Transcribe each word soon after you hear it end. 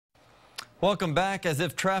Welcome back. As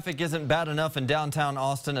if traffic isn't bad enough in downtown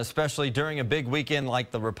Austin, especially during a big weekend like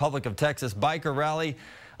the Republic of Texas biker rally,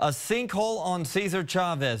 a sinkhole on Cesar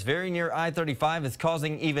Chavez, very near I-35, is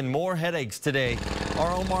causing even more headaches today.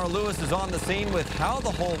 Our Omar Lewis is on the scene with how the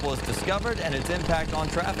hole was discovered and its impact on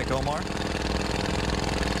traffic. Omar.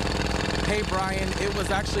 Hey Brian, it was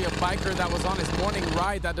actually a biker that was on his morning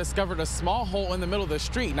ride that discovered a small hole in the middle of the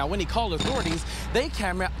street. Now when he called authorities, they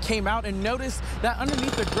came out and noticed that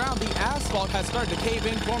underneath the ground the asphalt has started to cave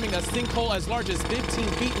in, forming a sinkhole as large as 15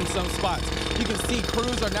 feet in some spots. You can see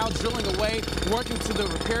crews are now drilling away, working to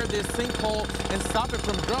repair this sinkhole and stop it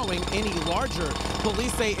from growing any larger.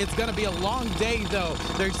 Police say it's going to be a long day though.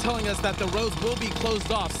 They're telling us that the roads will be closed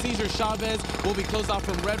off. Cesar Chavez will be closed off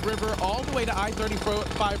from Red River all the way to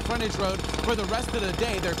I-35 frontage road for the rest of the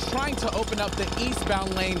day. They're trying to open up the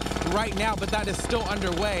eastbound lane right now, but that is still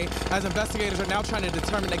underway as investigators are now trying to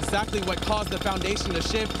determine exactly what caused the foundation to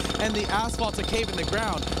shift and the asphalt to cave in the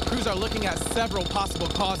ground. Crews are looking at several possible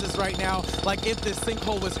causes right now, like if this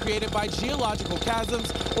sinkhole was created by geological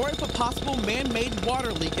chasms or if a possible man-made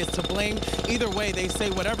water leak is to blame. Either way, they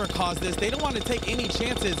say whatever caused this, they don't want to take any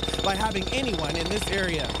chances by having anyone in this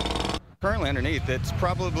area. Currently underneath, it's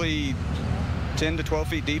probably 10 to 12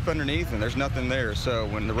 feet deep underneath, and there's nothing there. So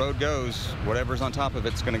when the road goes, whatever's on top of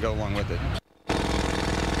it's going to go along with it.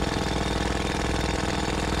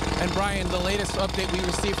 And Brian, the latest update we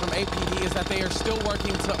received from APD is that they are still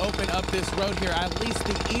working to open up this road here, at least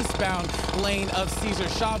the eastbound lane of Cesar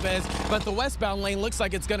Chavez. But the westbound lane looks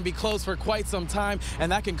like it's going to be closed for quite some time,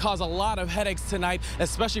 and that can cause a lot of headaches tonight,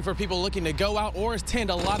 especially for people looking to go out or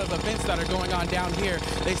attend a lot of events that are going on down here.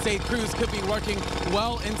 They say crews could be working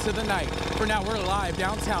well into the night. For now, we're live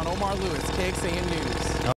downtown. Omar Lewis, KXAN News.